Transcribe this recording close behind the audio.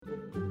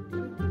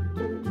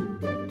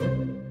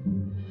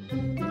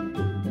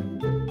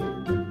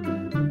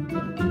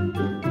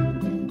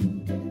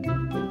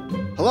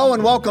Hello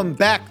and welcome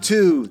back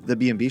to the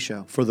B&B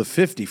Show. For the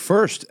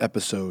 51st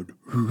episode.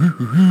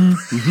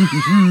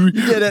 You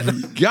did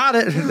it. Got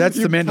it. That's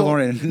the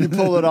Mandalorian. You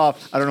pull it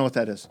off. I don't know what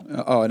that is.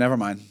 Oh, never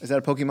mind. Is that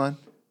a Pokemon?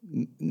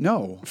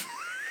 No.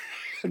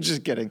 I'm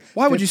just kidding.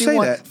 Why would you say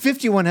that?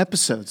 51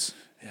 episodes.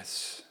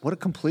 Yes. What a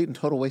complete and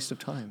total waste of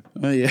time.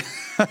 Yeah.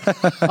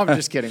 I'm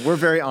just kidding. We're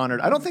very honored.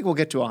 I don't think we'll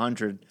get to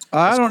 100.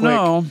 I don't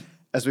know.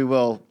 As we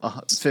will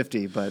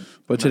 50, but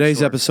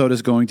Today's episode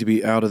is going to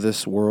be out of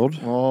this world.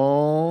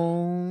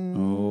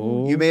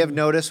 Oh. You may have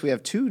noticed we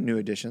have two new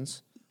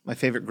additions. My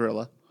favorite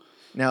gorilla.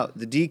 Now,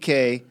 the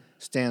DK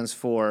stands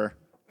for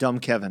Dumb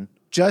Kevin.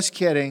 Just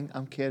kidding.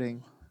 I'm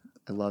kidding.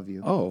 I love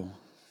you. Oh.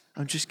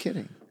 I'm just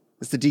kidding.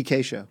 It's the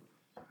DK show.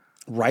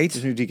 Right?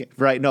 There's new DK.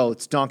 Right. No,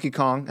 it's Donkey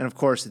Kong. And of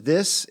course,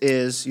 this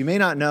is, you may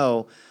not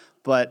know,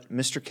 but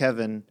Mr.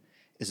 Kevin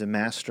is a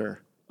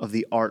master of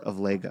the art of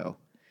Lego.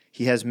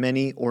 He has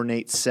many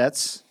ornate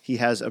sets. He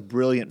has a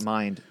brilliant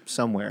mind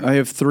somewhere. I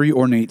have 3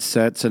 ornate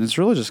sets, and it's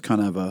really just kind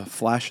of a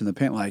flash in the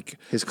pan. Like,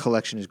 his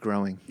collection is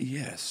growing.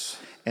 yes.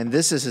 And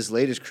this is his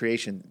latest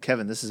creation.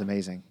 Kevin, this is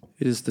amazing.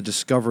 It is the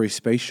Discovery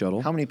Space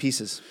Shuttle. How many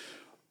pieces?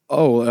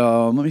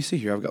 Oh, let me see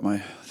here. I've got my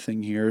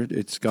thing here.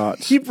 It's got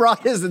He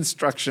brought his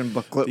instruction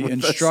booklet the with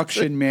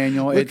instruction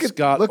manual. Look at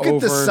the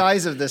over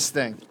size of this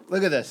thing.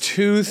 Look at this.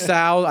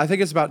 2,000. I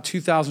think it's about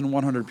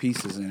 2,100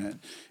 pieces in it.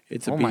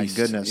 It's a Oh, beast. my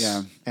goodness.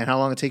 Yeah. And how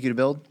long did it take you to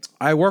build?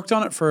 I worked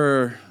on it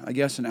for, I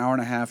guess, an hour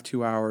and a half,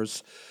 2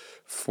 hours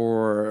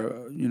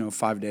for,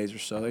 5 days or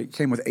so. It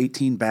came with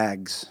 18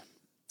 bags.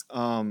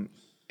 And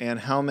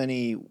how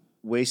many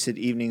wasted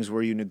evenings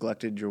where you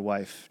neglected your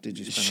wife did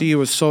you spend? She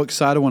was so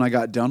excited when I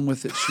got done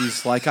with it.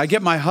 She's like, I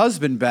get my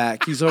husband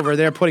back. He's over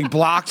there putting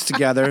blocks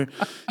together.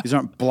 These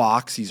aren't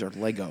blocks. These are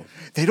Lego.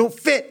 They don't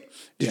fit.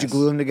 Did you Yes.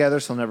 glue them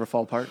together so they'll never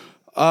fall apart?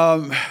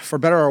 For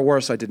better or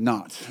worse, I did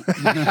not.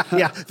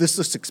 Yeah, this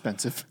looks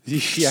expensive.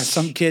 Yeah,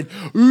 some kid,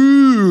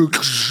 ooh,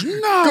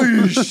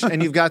 no.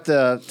 And you've got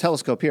the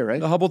telescope here, right?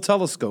 The Hubble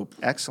telescope.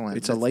 Excellent.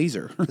 It's a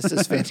laser. This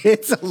is fantastic.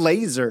 It's a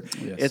laser.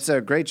 Yes. It's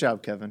a great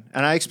job, Kevin.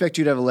 And I expect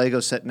you to have a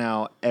Lego set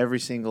now every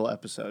single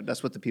episode.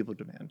 That's what the people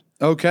demand.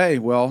 Okay,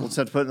 well. We'll just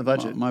have to put it in the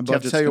budget. My Do you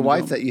have to budget's tell your gonna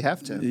wife go- that you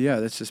have to. Yeah,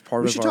 that's just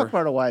part We of should our... talk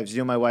about our wives.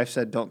 My wife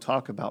said, don't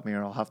talk about me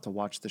or I'll have to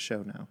watch the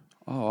show now.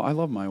 Oh, I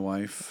love my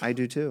wife. I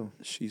do too.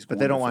 She's But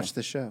they don't wonderful. watch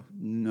the show.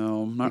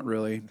 No, not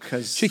really.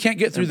 'Cause she can't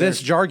get through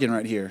this jargon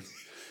right here.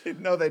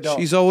 No, they don't.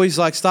 She's always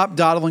like, stop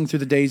dawdling through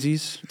the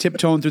daisies,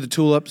 tiptoeing through the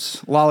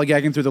tulips,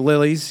 lollygagging through the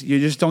lilies. You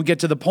just don't get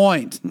to the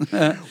point.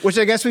 Which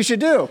I guess we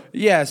should do.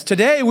 Yes,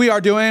 today we are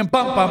doing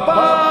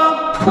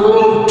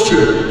Pro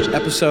Tips.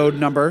 Episode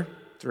number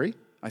 3?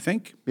 I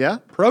think. Yeah?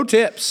 Pro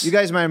Tips. You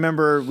guys might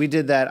remember we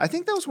did that. I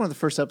think that was one of the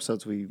first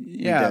episodes we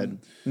did.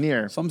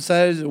 Near. Some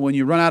says when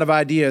you run out of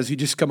ideas, you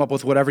just come up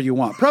with whatever you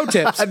want. Pro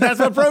Tips. That's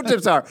what pro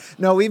tips are.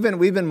 No, we've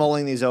been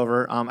mulling these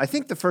over. I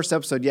think the first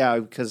episode,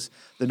 because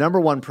the number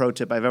one pro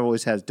tip I've ever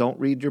always had is don't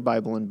read your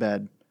Bible in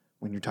bed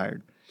when you're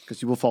tired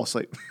because you will fall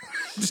asleep.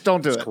 Just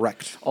don't do it.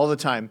 correct. All the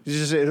time.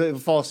 It'll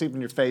fall asleep in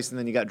your face and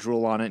then you got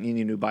drool on it and you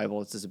need a new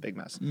Bible. It's just a big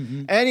mess.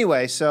 Mm-hmm.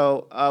 Anyway,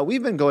 so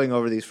we've been going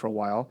over these for a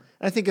while.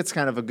 And I think it's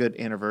kind of a good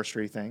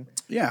anniversary thing.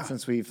 Yeah.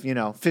 Since we've,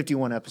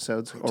 51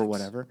 episodes or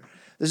whatever.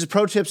 This is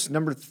pro tips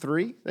number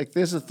 3. Like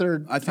this is the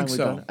third I think time we've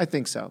so. done it. I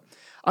think so.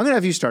 I'm going to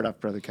have you start off,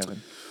 Brother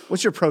Kevin.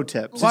 What's your pro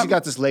tip? Since you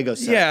got this Lego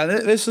set. Yeah,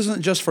 this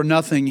isn't just for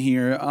nothing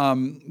here.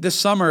 This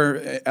summer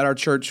at our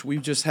church,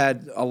 we've just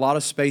had a lot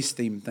of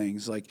space-themed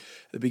things. Like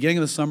at the beginning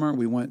of the summer,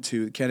 we went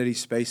to the Kennedy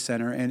Space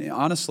Center, and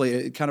honestly,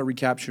 it kind of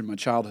recaptured my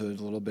childhood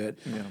a little bit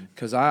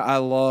because I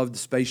love the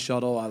space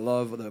shuttle. I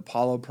love the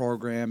Apollo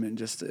program and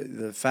just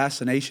the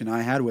fascination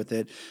I had with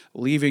it,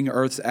 leaving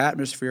Earth's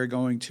atmosphere,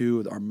 going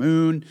to our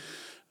moon,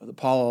 the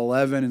Apollo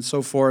 11, and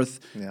so forth.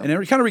 Yeah. And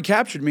it kind of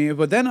recaptured me.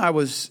 But then I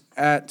was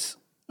at...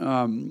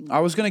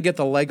 I was going to get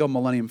the Lego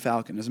Millennium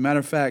Falcon. As a matter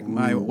of fact,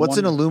 What's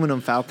an aluminum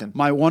Falcon?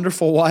 my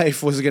wonderful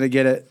wife was going to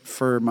get it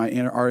for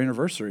our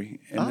anniversary.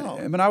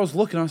 And when I was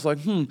looking, I was like,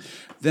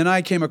 Then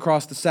I came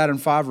across the Saturn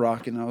V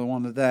rocket, and I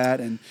wanted that,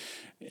 and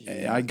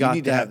I got you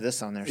need that. to have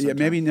this on there Yeah, sometime.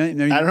 maybe. No,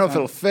 I don't know if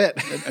it'll fit.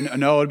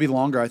 No, it'd be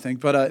longer, I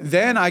think. But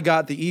then I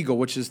got the Eagle,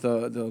 which is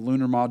the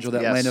lunar module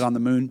that Yes. landed on the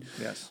moon.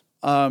 Yes.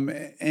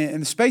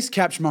 And space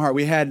captured my heart.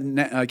 We had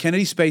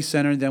Kennedy Space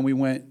Center, then we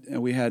went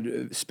and we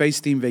had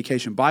Space Themed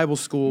Vacation Bible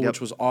School, which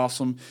was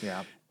awesome.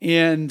 Yeah.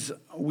 And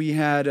we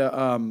had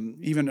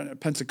even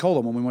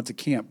Pensacola when we went to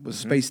camp was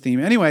Mm-hmm. space theme.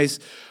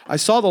 Anyways, I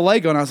saw the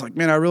Lego and I was like,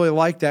 man, I really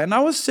like that. And I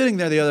was sitting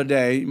there the other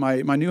day,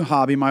 my new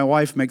hobby. My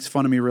wife makes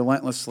fun of me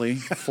relentlessly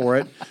for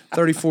it.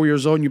 34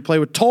 years old and you play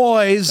with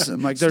toys.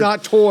 I'm like, It's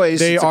not toys.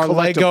 They it's a are collectible.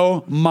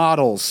 Lego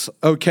models,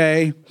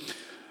 okay?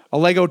 A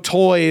Lego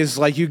toy is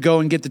like you go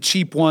and get the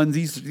cheap ones.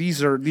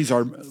 These are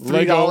Lego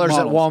 $3 at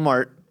models.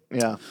 Walmart.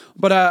 Yeah.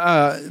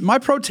 But my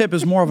pro tip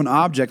is more of an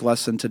object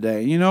lesson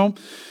today.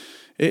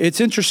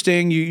 It's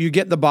interesting. You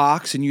get the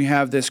box and you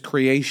have this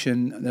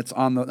creation that's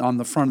on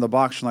the front of the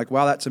box. You're like,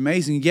 wow, that's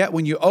amazing. Yet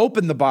when you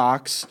open the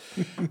box,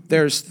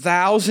 there's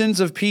thousands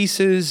of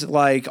pieces,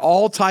 like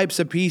all types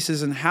of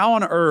pieces. And how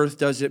on earth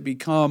does it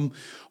become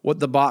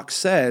what the box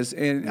says?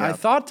 And I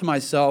thought to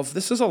myself,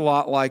 this is a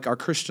lot like our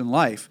Christian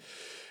life.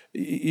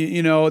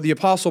 You know, the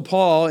Apostle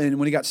Paul, and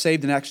when he got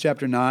saved in Acts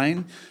chapter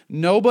 9,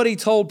 nobody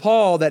told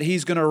Paul that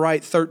he's going to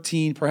write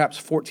 13, perhaps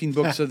 14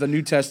 books of the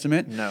New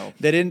Testament. No.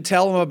 They didn't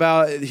tell him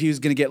about he was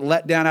going to get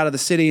let down out of the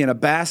city in a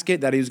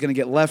basket, that he was going to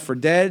get left for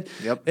dead.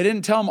 Yep. They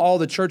didn't tell him all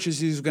the churches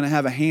he was going to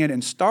have a hand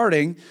in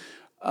starting.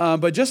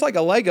 But just like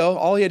a Lego,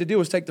 all he had to do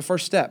was take the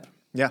first step.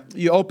 Yeah.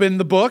 You open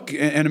the book,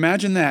 and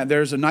imagine that.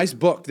 There's a nice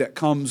book that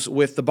comes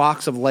with the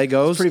box of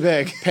Legos. It's pretty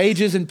big.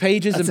 Pages and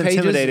pages That's and pages.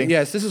 intimidating.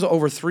 Yes, this is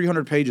over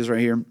 300 pages right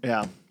here.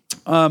 Yeah.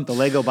 The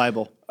Lego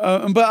Bible.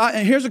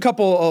 Here's a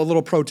couple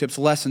little pro tips,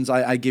 lessons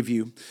I give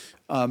you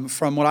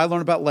from what I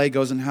learned about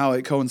Legos and how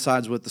it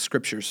coincides with the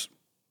scriptures.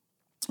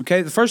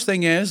 Okay, the first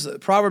thing is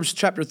Proverbs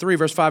chapter 3,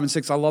 verse 5 and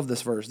 6. I love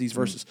these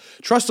verses.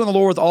 Trust in the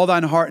Lord with all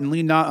thine heart and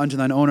lean not unto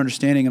thine own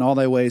understanding. In all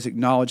thy ways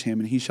acknowledge him,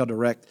 and he shall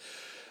direct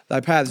thy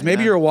paths.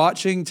 Maybe you're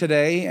watching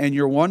today and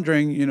you're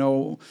wondering, you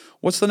know,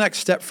 what's the next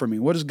step for me?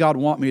 What does God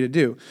want me to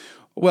do?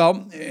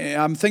 Well,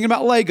 I'm thinking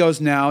about Legos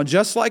now.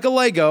 Just like a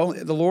Lego,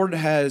 the Lord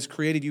has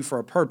created you for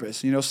a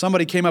purpose. You know,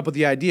 somebody came up with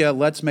the idea,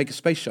 let's make a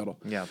space shuttle.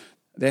 Yeah.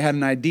 They had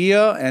an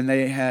idea and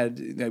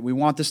we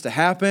want this to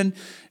happen.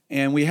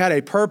 And we had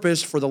a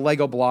purpose for the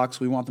Lego blocks.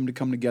 We want them to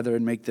come together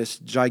and make this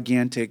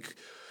gigantic,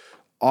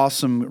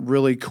 awesome,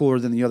 really cooler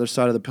than the other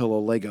side of the pillow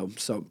Lego.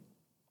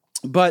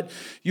 But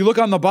you look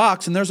on the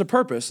box and there's a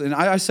purpose. And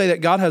I say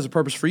that God has a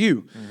purpose for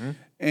you. Mm-hmm.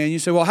 And you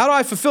say, well, how do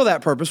I fulfill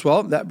that purpose?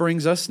 Well, that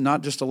brings us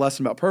not just a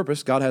lesson about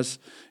purpose. God has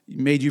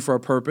made you for a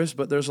purpose,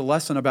 but there's a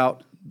lesson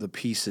about the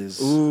pieces.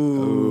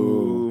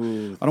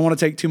 Ooh. I don't want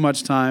to take too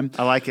much time.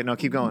 I like it. No,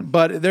 keep going.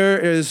 But there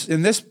is,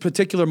 in this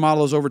particular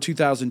model, is over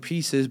 2,000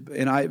 pieces,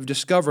 and I've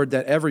discovered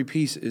that every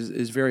piece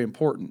is very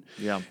important.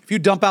 Yeah. If you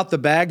dump out the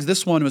bags,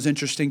 this one was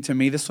interesting to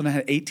me. This one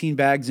had 18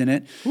 bags in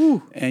it.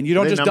 Ooh. And you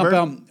don't just numbered?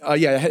 dump out,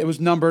 it was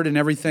numbered and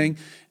everything.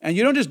 And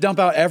you don't just dump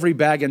out every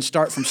bag and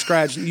start from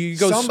scratch. You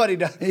go. Somebody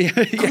does.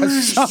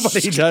 Yes,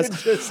 somebody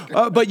does.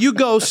 But you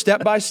go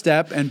step by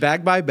step and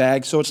bag by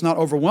bag, so it's not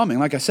overwhelming.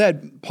 Like I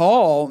said,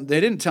 Paul,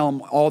 they didn't tell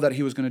him all that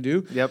he was going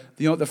to do. Yep.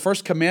 You know, the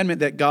first commandment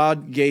that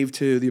God gave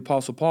to the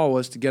Apostle Paul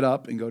was to get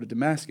up and go to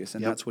Damascus,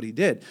 and that's what he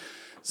did.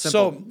 Simple.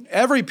 So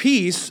every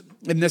piece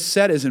in this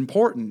set is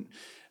important.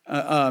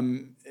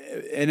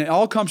 And it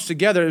all comes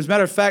together. As a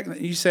matter of fact,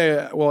 you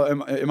say, well,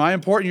 am I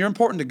important? You're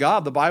important to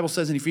God. The Bible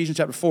says in Ephesians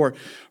chapter 4,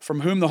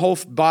 from whom the whole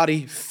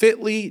body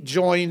fitly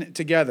joined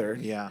together.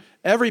 Yeah.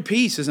 Every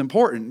piece is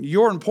important.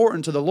 You're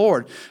important to the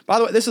Lord. By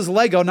the way, this is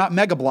Lego, not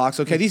Mega Blocks,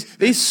 okay?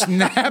 These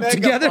snap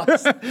together.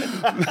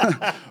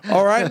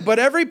 All right? But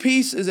every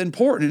piece is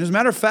important. As a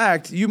matter of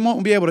fact, you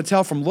won't be able to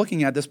tell from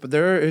looking at this, but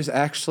there is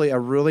actually a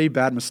really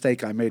bad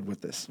mistake I made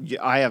with this.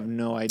 Yeah, I have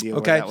no idea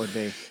what that would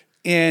be.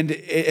 And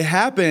it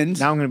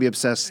happened. Now I'm going to be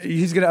obsessed.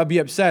 He's going to be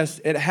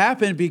obsessed. It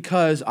happened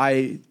because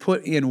I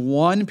put in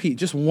one piece,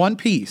 just one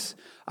piece.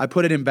 I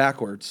put it in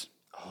backwards.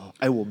 Oh,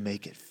 I will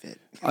make it fit.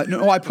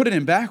 No, I put it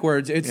in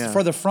backwards. It's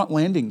for the front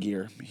landing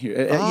gear.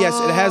 Here. Yes,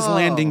 it has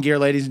landing gear,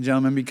 ladies and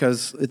gentlemen,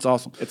 because it's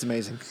awesome. It's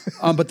amazing.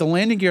 But the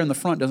landing gear in the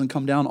front doesn't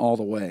come down all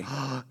the way.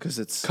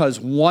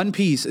 Because one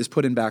piece is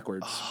put in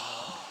backwards.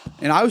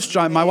 And I was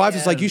trying, my wife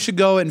is like, you should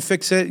go and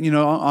fix it, you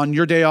know, on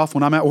your day off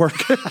when I'm at work.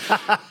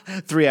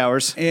 3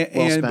 hours.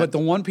 But the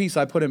one piece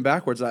I put in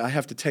backwards, I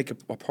have to take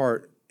it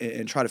apart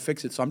and try to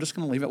fix it. So I'm just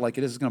going to leave it like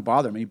it is. It's going to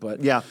bother me.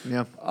 But yeah.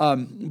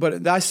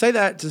 But I say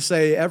that to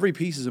say every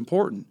piece is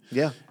important.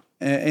 Yeah.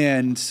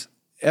 And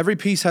every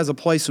piece has a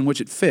place in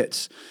which it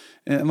fits.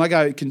 And like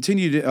I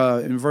continued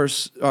in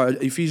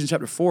Ephesians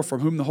chapter 4, from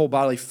whom the whole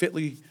body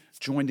fitly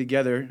joined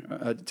together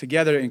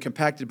and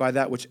compacted by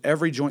that which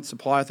every joint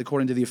supplieth,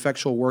 according to the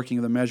effectual working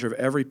of the measure of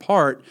every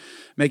part,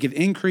 maketh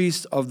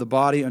increase of the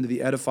body unto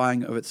the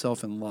edifying of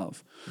itself in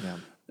love. Yeah.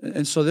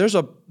 And so there's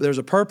a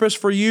purpose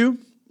for you.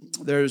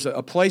 There's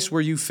a place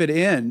where you fit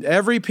in.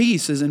 Every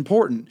piece is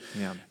important.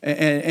 Yeah.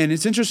 And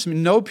it's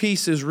interesting, no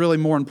piece is really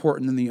more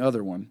important than the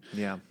other one.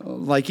 Yeah.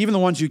 Like even the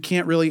ones you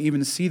can't really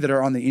even see that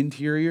are on the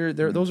interior,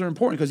 those are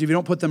important, because if you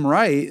don't put them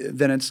right,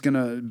 then it's going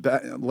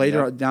to,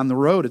 later down the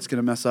road, it's going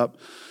to mess up.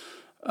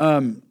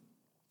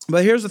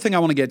 But here's the thing I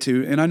want to get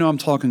to, and I know I'm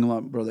talking a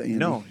lot, Brother Andy.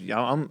 No,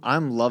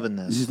 I'm loving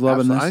this. He's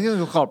loving this. I'm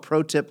going to call it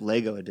Pro Tip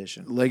Lego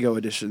Edition. Lego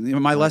Edition. You know,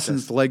 my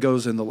lesson's Lego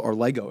in the Lord.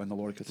 Lego in the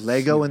Lord.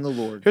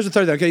 Here's the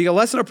third thing. Okay, you got a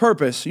lesson of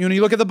purpose. You know,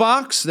 you look at the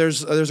box.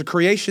 There's a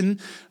creation,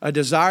 a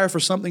desire for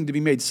something to be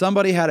made.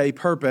 Somebody had a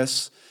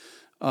purpose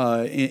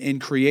in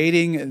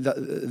creating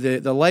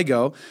the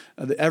Lego.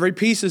 Every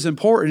piece is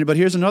important, but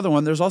here's another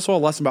one. There's also a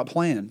lesson about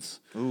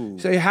plans. Ooh.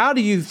 So how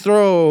do you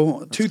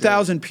throw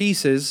 2,000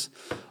 pieces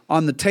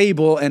on the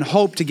table and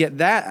hope to get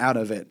that out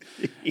of it?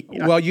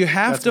 Well, you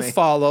have to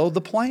follow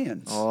the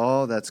plans.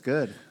 Oh, that's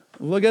good.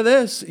 Look at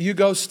this. You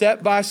go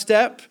step by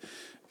step.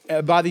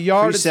 By the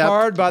yard, Precept it's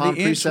hard. By upon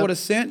the inch, precept. what a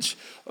cinch.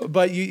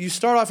 But you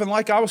start off, and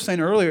like I was saying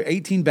earlier,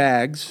 18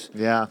 bags.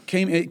 Yeah.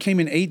 It came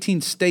in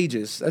 18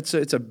 stages.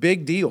 It's a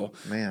big deal.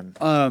 Man.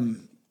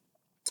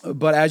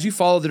 But as you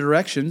follow the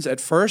directions, at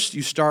first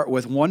you start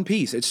with one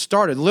piece. It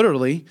started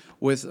literally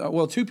with,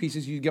 two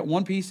pieces. You get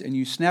one piece and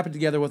you snap it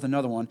together with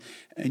another one,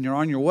 and you're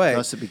on your way.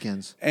 Thus it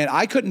begins. And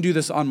I couldn't do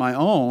this on my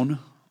own,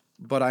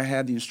 but I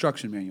had the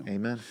instruction manual.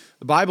 Amen.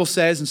 The Bible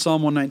says in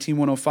Psalm 119,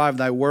 105,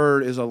 thy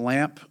word is a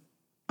lamp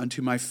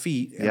unto my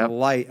feet and Yep. a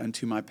light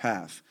unto my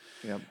path.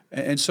 Yep.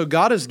 And so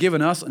God has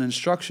given us an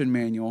instruction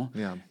manual.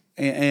 Yeah.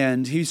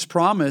 And he's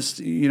promised,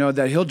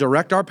 that he'll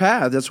direct our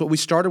path. That's what we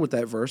started with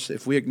that verse.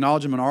 If we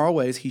acknowledge him in all our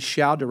ways, he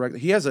shall direct.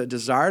 He has a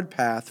desired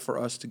path for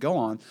us to go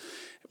on,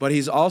 but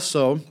he's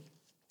also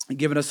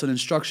given us an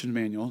instruction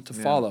manual to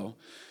follow.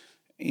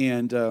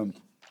 And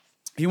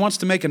he wants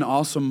to make an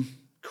awesome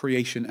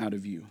creation out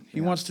of you.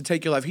 He wants to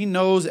take your life. He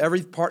knows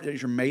every part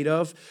that you're made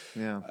of.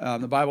 Yeah.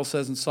 The Bible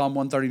says in Psalm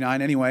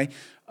 139, anyway.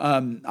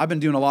 I've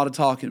been doing a lot of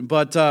talking,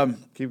 but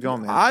Keep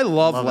going, man. I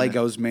love Loving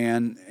Legos,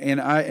 man.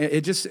 And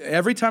it just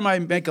every time I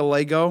make a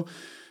Lego,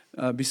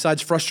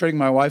 besides frustrating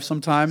my wife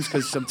sometimes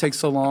because it takes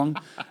so long,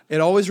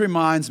 it always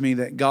reminds me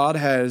that God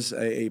has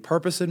a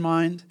purpose in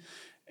mind,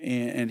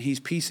 and He's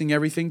piecing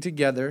everything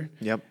together.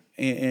 Yep.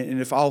 And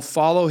if I'll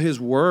follow His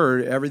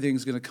word,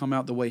 everything's going to come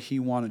out the way He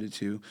wanted it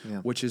to, Yeah.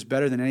 which is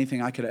better than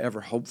anything I could ever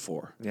hope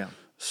for. Yeah.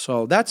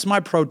 So that's my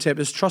pro tip: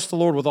 is trust the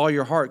Lord with all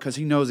your heart, because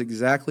He knows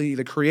exactly.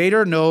 The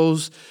Creator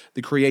knows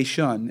the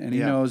creation, and He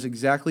Yeah. knows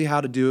exactly how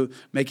to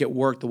make it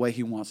work the way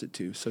He wants it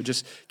to. So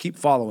just keep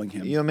following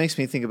Him. It makes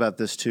me think about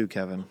this too,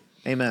 Kevin.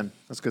 Amen.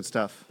 That's good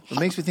stuff.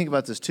 What makes me think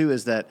about this too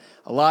is that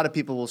a lot of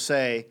people will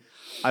say,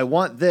 I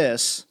want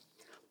this,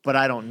 but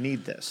I don't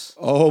need this.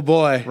 Oh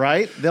boy!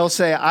 Right? They'll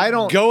say, I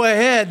don't. Go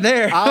ahead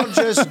there. I'll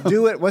just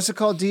do it. What's it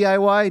called?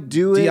 DIY?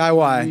 Do it.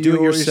 DIY. Do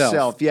it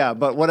yourself. Yeah.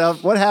 But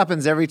what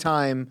happens every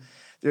time?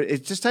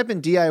 Just type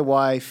in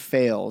DIY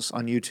fails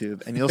on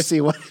YouTube, and you'll see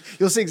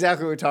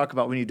exactly what we talk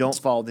about when you don't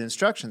follow the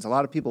instructions. A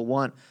lot of people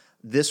want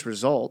this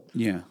result.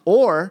 Yeah.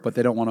 Or But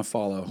they don't want to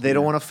follow. they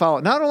don't want to follow.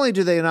 Not only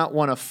do they not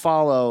want to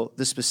follow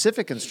the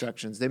specific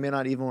instructions, they may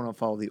not even want to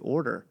follow the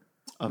order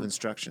of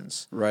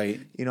instructions. Right.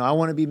 I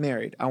want to be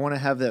married. I want to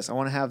have this. I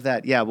want to have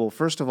that. Yeah, well,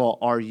 first of all,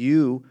 are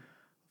you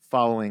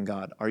following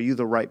God? Are you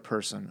the right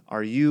person?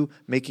 Are you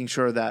making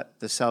sure that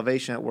the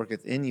salvation that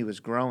worketh in you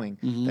is growing,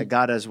 that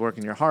God has work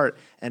in your heart,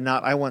 and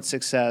not, I want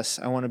success,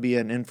 I want to be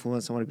an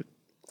influence, I want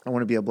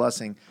to be a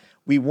blessing.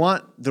 We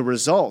want the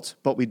result,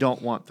 but we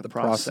don't want the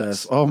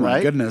process. Oh my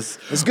right? goodness.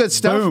 It's good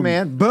stuff, Boom.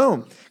 man.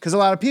 Boom. Because a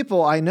lot of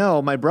people I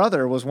know, my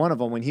brother was one of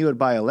them, when he would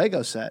buy a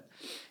Lego set,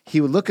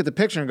 he would look at the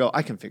picture and go,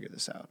 I can figure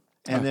this out.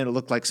 And then it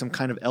looked like some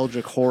kind of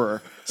eldritch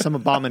horror, some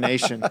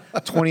abomination,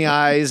 20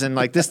 eyes, and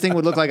like this thing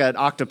would look like an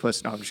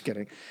octopus. No, I'm just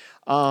kidding.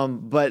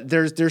 But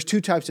there's two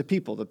types of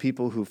people: the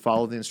people who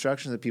follow the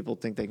instructions, the people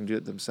who think they can do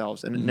it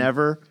themselves, and it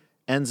never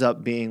ends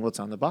up being what's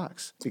on the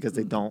box because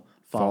they don't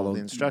follow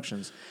the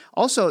instructions.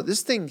 Also,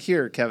 this thing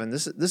here, Kevin,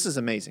 this is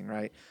amazing,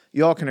 right?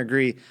 You all can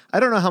agree. I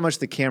don't know how much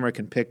the camera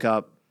can pick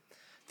up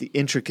the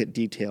intricate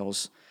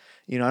details.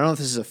 I don't know if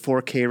this is a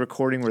 4K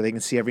recording where they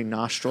can see every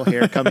nostril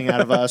hair coming out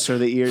of us or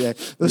the ear.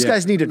 Those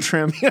guys need to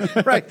trim,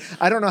 right?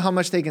 I don't know how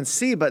much they can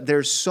see, but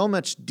there's so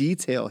much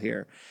detail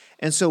here.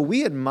 And so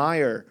we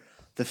admire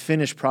the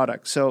finished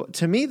product. So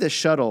to me, the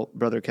shuttle,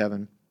 Brother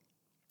Kevin,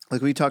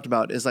 like we talked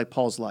about, is like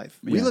Paul's life.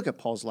 We look at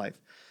Paul's life.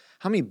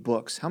 How many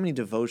books, how many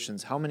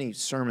devotions, how many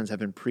sermons have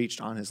been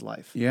preached on his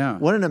life? Yeah.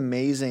 What an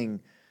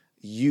amazing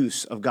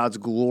use of God's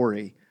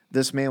glory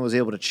this man was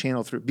able to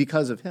channel through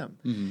because of him.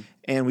 Mm-hmm.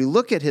 And we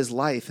look at his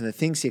life and the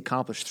things he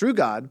accomplished through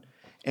God,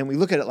 and we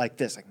look at it like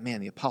this, like,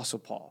 man, the Apostle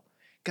Paul,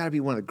 got to be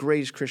one of the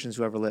greatest Christians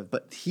who ever lived.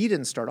 But he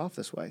didn't start off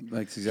this way.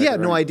 That's exactly he had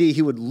no right. idea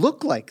he would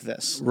look like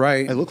this.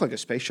 Right. I look like a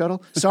space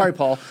shuttle. Sorry,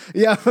 Paul.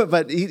 Yeah,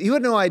 but he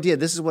had no idea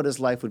this is what his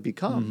life would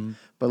become. Mm-hmm.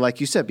 But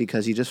like you said,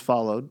 because he just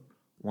followed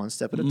one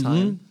step at a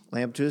time,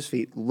 lamp to his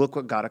feet, look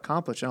what God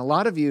accomplished. And a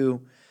lot of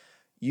you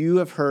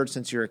have heard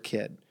since you're a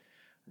kid,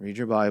 read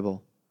your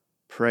Bible,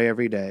 pray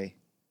every day,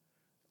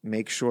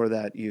 make sure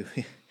that you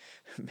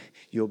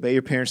obey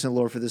your parents in the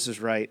Lord, for this is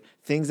right.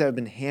 Things that have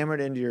been hammered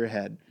into your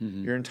head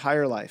your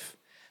entire life.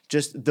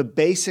 Just the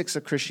basics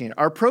of Christianity.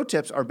 Our pro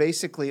tips are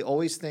basically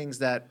always things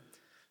that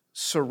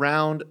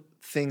surround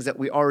things that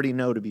we already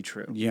know to be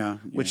true. Yeah.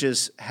 Which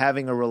is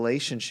having a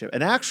relationship,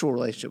 an actual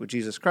relationship with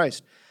Jesus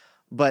Christ.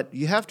 But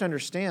you have to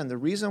understand the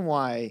reason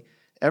why,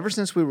 ever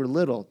since we were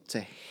little,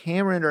 to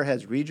hammer into our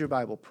heads, read your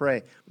Bible,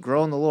 pray,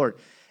 grow in the Lord,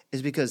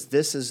 is because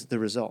this is the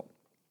result.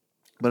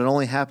 But it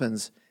only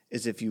happens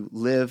is if you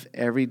live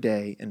every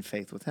day in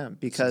faith with him.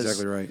 Because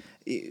that's exactly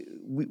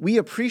right. We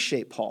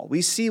appreciate Paul.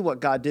 We see what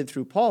God did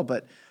through Paul,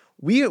 but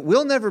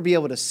we'll never be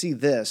able to see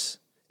this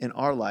in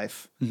our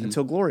life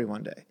until glory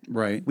one day.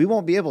 Right. We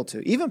won't be able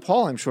to. Even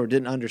Paul, I'm sure,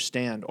 didn't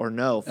understand or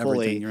know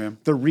fully Everything, yeah.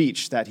 the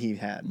reach that he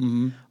had.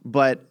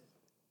 But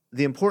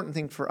the important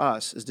thing for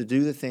us is to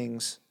do the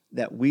things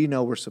that we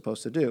know we're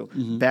supposed to do.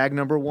 Bag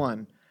number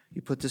one,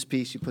 You put this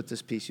piece, you put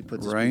this piece, you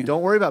put this Right. piece.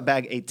 Don't worry about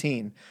bag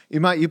 18. You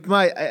might,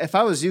 if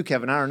I was you,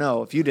 Kevin, I don't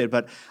know if you did,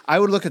 but I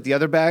would look at the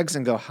other bags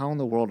and go, how in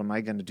the world am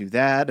I going to do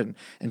that and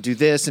do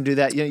this and do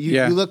that?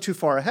 You look too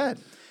far ahead.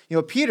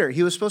 Peter,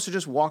 he was supposed to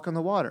just walk on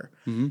the water.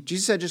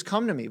 Jesus said, just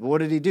come to me. But what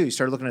did he do? He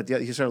started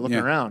looking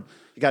around.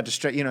 He got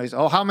distracted. He's,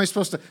 how am I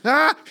supposed to,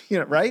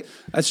 right?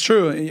 That's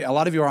true. A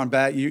lot of you are on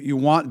bag. You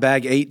want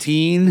bag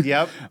 18.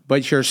 Yep.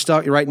 But you're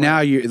stuck right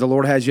now. The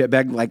Lord has you at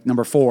bag like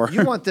number 4.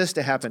 You want this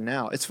to happen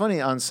now. It's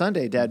funny, on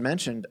Sunday, Dad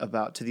mentioned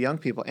about to the young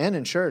people and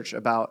in church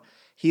about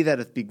he that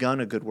hath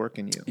begun a good work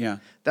in you. Yeah.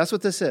 That's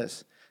what this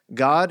is.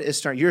 God is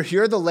starting.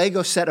 You're the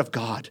Lego set of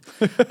God.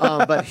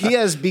 But he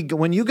has begun.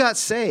 When you got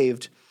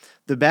saved,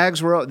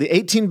 the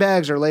 18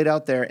 bags are laid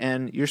out there,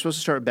 and you're supposed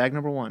to start at bag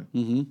number 1.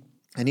 Mm-hmm.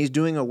 And he's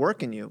doing a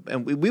work in you.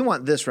 And we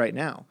want this right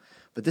now.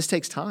 But this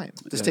takes time.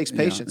 This takes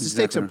patience. This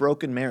takes a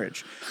broken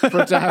marriage.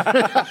 Just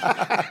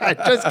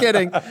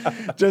kidding.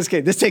 Just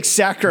kidding. This takes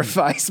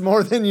sacrifice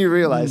more than you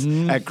realize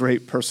at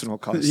great personal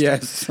cost.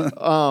 Yes.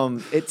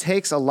 It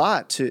takes a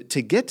lot to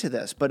get to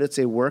this, but it's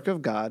a work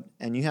of God,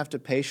 and you have to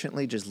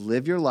patiently just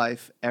live your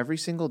life every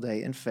single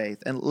day in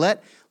faith and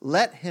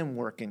let him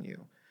work in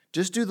you.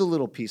 Just do the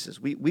little pieces.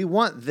 We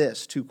want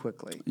this too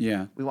quickly.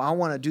 Yeah. I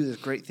want to do this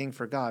great thing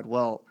for God.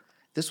 Well,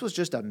 this was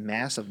just a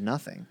mass of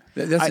nothing.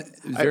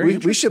 That's very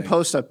we should interesting.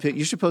 post a pic.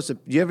 You should post a.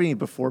 Do you have any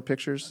before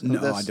pictures? Of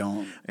No, this? I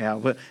don't. Yeah,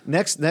 but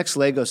next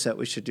Lego set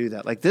we should do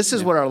that. Like this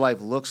is what our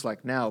life looks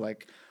like now.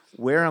 Like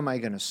where am I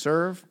going to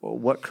serve?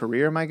 What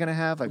career am I going to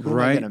have? Like who am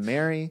I going to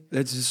marry?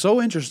 It's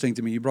so interesting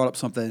to me. You brought up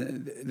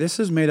something. This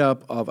is made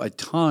up of a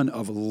ton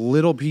of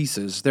little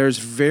pieces. There's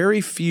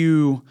very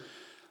few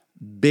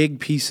big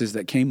pieces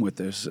that came with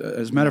this.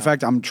 As a matter of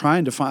fact, I'm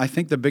trying to find. I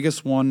think the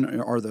biggest one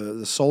are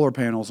the solar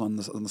panels on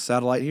the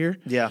satellite here.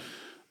 Yeah.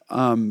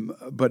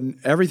 But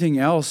everything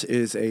else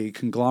is a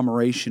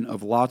conglomeration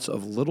of lots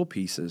of little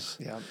pieces.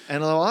 Yeah,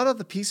 and a lot of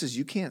the pieces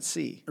you can't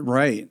see.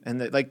 Right. And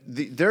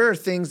there are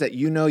things that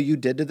you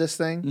did to this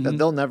thing that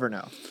they'll never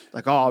know.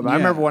 Like, I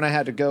remember when I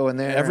had to go in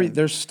there.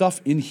 There's stuff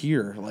in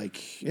here.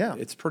 Yeah.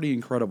 It's pretty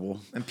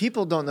incredible. And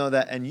people don't know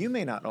that, and you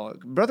may not know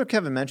it. Brother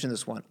Kevin mentioned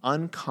this one,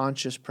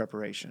 unconscious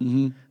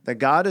preparation. That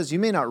God is, you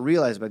may not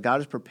realize, but God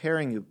is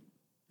preparing you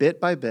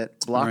bit by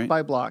bit, block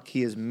by block.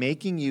 He is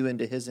making you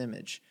into his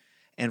image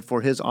and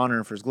for his honor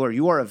and for his glory.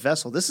 You are a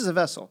vessel. This is a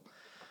vessel.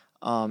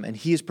 And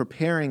he is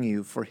preparing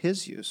you for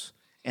his use.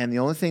 And the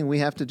only thing we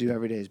have to do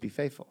every day is be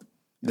faithful.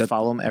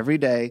 Follow him every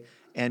day,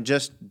 and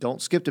just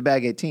don't skip to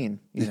bag 18.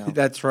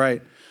 That's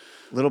right.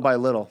 Little by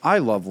little. I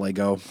love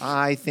Lego.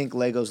 I think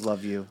Legos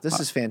love you. This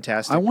is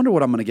fantastic. I wonder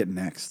what I'm going to get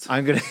next.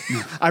 I'm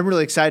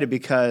really excited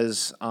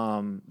because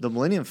the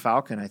Millennium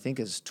Falcon, I think,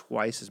 is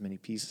twice as many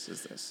pieces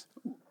as this.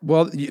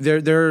 Well,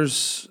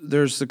 there's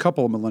a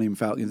couple of Millennium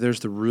Falcons.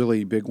 There's the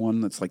really big one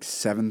that's like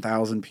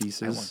 7,000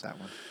 pieces. I want that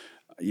one.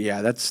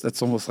 Yeah,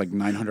 that's almost like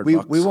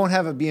 $900. We won't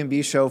have a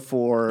B&B show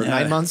for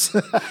 9 months.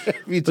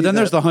 But then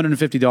there's the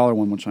 $150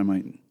 one, which I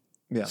might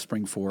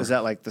spring for. Is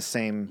that like the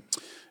same?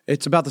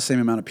 It's about the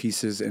same amount of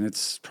pieces, and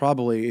it's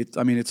probably, it's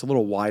a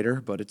little wider,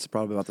 but it's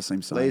probably about the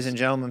same size. Ladies and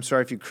gentlemen, I'm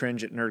sorry if you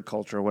cringe at nerd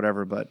culture or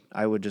whatever, but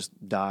I would just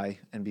die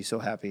and be so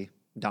happy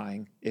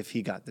dying if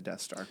he got the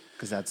Death Star,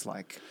 because that's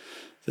like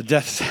the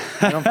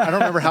Death. I don't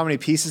remember how many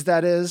pieces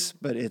that is,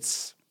 but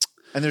it's,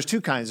 and there's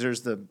two kinds.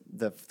 There's the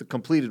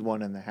completed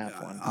one and the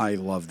half one. I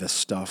love this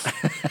stuff.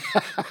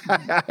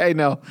 I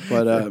know,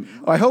 but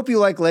I hope you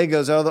like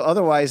Legos.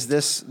 Otherwise,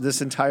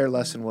 this entire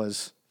lesson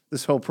was.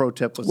 This whole pro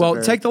tip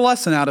was take the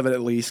lesson out of it at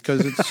least,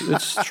 because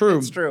it's true.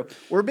 It's true.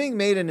 We're being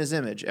made in his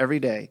image every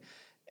day,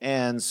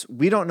 and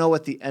we don't know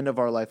what the end of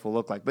our life will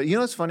look like. But you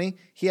know what's funny?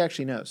 He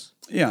actually knows.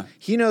 Yeah.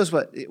 He knows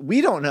what we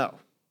don't know,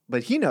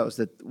 but he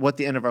knows what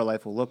the end of our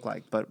life will look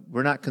like. But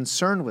we're not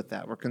concerned with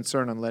that. We're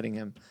concerned on letting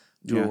him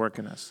do a work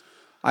in us.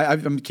 I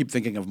keep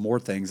thinking of more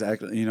things.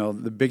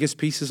 The biggest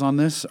pieces on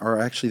this are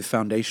actually the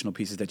foundational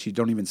pieces that you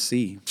don't even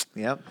see.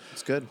 Yep,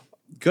 it's good.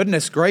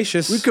 Goodness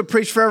gracious. We could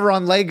preach forever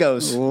on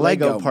Legos.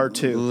 Lego Part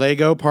 2.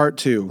 Lego Part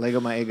 2. Lego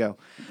my ego.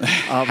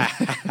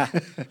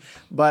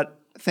 But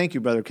thank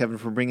you, Brother Kevin,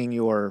 for bringing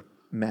your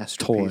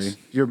masterpiece,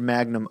 your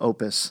magnum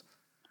opus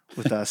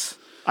with us.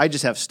 I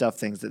just have stuff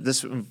things that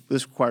this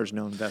requires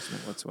no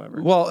investment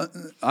whatsoever. Well,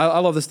 I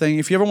love this thing.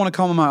 If you ever want to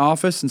come in my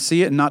office and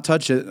see it and not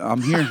touch it,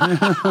 I'm here.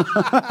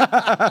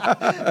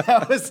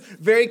 That was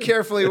very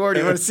carefully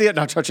worded. You want to see it,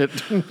 not touch it.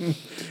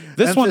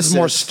 This one's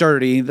more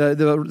sturdy.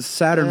 The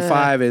Saturn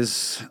V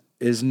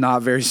is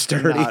not very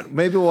sturdy.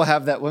 Maybe we'll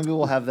have that. Maybe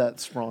we'll have that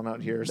sprawling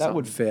out here. That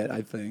would fit,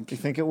 I think. You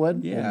think it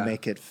would? Yeah. We'll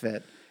make it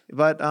fit.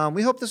 But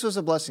we hope this was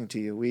a blessing to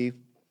you.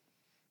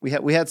 We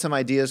had some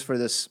ideas for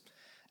this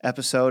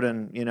episode,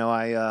 and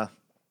I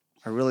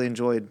really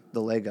enjoyed the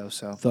Lego.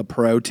 So the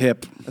pro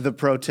tip.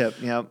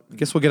 Yeah. I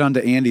guess we'll get on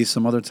to Andy's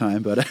some other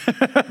time, but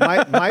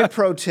my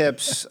pro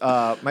tips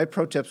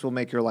will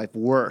make your life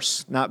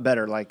worse, not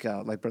better, like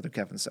Brother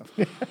Kevin. So,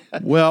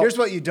 well, here's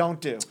what you don't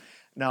do.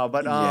 No,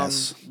 but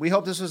Yes. we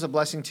hope this was a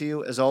blessing to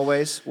you. As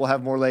always, we'll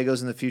have more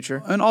Legos in the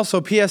future. And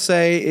also,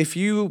 PSA, if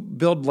you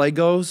build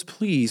Legos,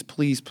 please,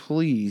 please,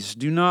 please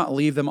do not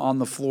leave them on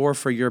the floor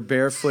for your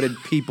barefooted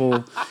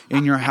people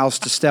in your house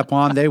to step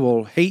on. They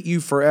will hate you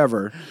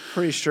forever.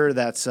 Pretty sure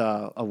that's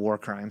a war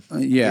crime.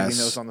 Yes.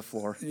 Leaving those on the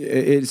floor.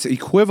 It's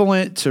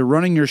equivalent to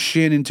running your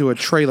shin into a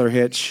trailer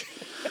hitch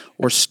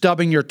or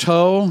stubbing your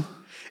toe.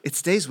 It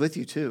stays with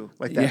you too,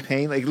 like that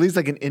pain. Like it leaves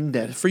like an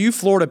indent. For you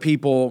Florida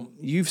people,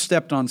 you've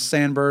stepped on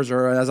sandburrs,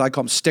 or as I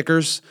call them,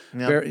 stickers.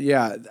 Yep.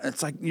 Yeah,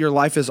 it's like your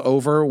life is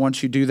over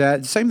once you do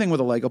that. Same thing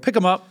with a Lego. Pick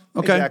them up.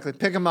 Okay. Exactly.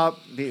 Pick them up.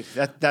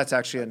 That's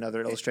actually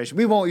another illustration.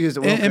 We won't use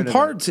it. In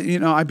part,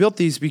 I built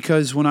these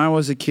because when I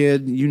was a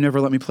kid, you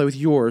never let me play with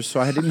yours, so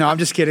I didn't. No, I'm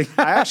just kidding.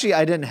 I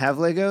didn't have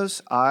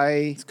Legos.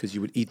 It's because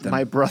you would eat them.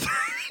 My brother,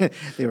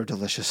 they were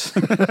delicious.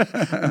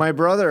 My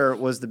brother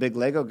was the big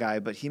Lego guy,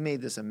 but he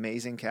made this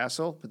amazing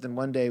castle. But then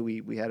one day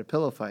we had a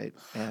pillow fight,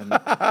 and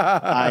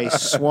I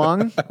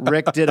swung.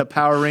 Rick did a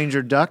Power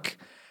Ranger duck,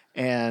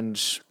 and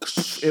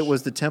it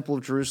was the Temple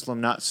of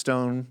Jerusalem, not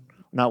stone.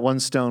 Not one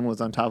stone was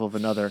on top of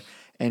another.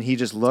 And he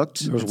just looked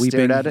and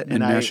stared at it. and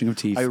gnashing of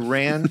teeth. I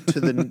ran to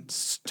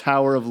the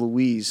Tower of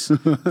Louise.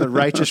 The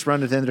righteous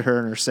runneth into her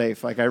and are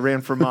safe. Like I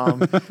ran for mom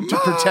to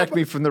protect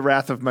me from the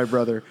wrath of my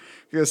brother.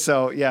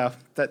 So yeah,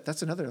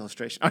 that's another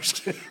illustration. I'm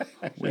just kidding.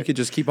 We could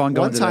just keep on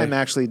going. One time, today.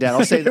 actually, Dad.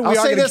 I'll say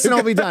this and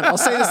I'll be done. I'll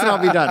say this and I'll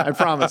be done. I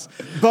promise.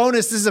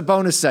 Bonus. This is a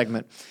bonus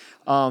segment.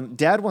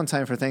 Dad, one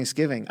time for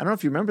Thanksgiving, I don't know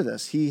if you remember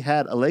this, he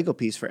had a Lego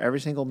piece for every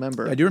single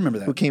member. I do remember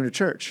that. Who came to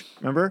church.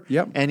 Remember?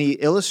 Yep. And he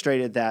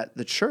illustrated that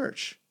the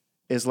church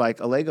is like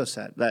a Lego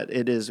set, that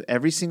it is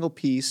every single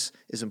piece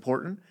is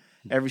important.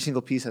 Every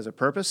single piece has a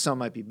purpose. Some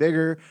might be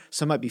bigger.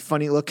 Some might be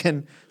funny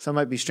looking. Some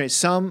might be strange.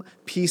 Some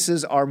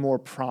pieces are more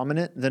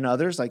prominent than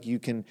others. Like you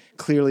can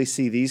clearly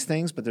see these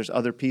things, but there's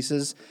other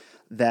pieces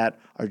that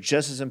are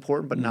just as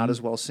important but not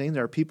as well seen.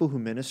 There are people who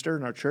minister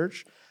in our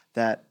church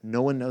that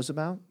no one knows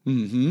about.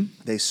 Mm-hmm.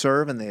 They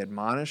serve and they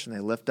admonish and they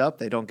lift up.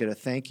 They don't get a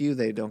thank you.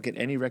 They don't get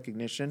any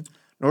recognition,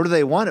 nor do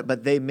they want it,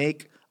 but they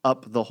make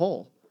up the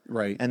whole.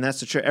 Right. And that's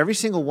the church. Every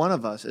single one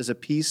of us is a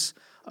piece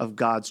of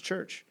God's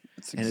church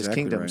and his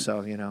kingdom. right.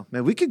 So,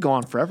 man, we could go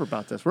on forever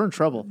about this. We're in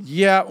trouble.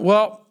 Yeah,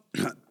 well,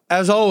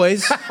 as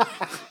always,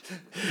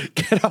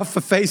 get off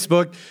of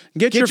Facebook.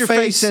 Get your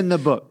face in the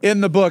book.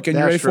 In the book. And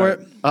you ready for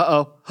it?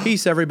 Uh-oh.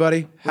 Peace,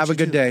 everybody. Have a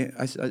good day.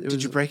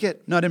 Did you break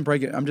it? No, I didn't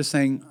break it. I'm just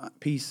saying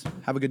peace.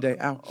 Have a good day.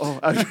 Ow.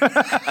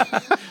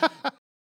 Oh,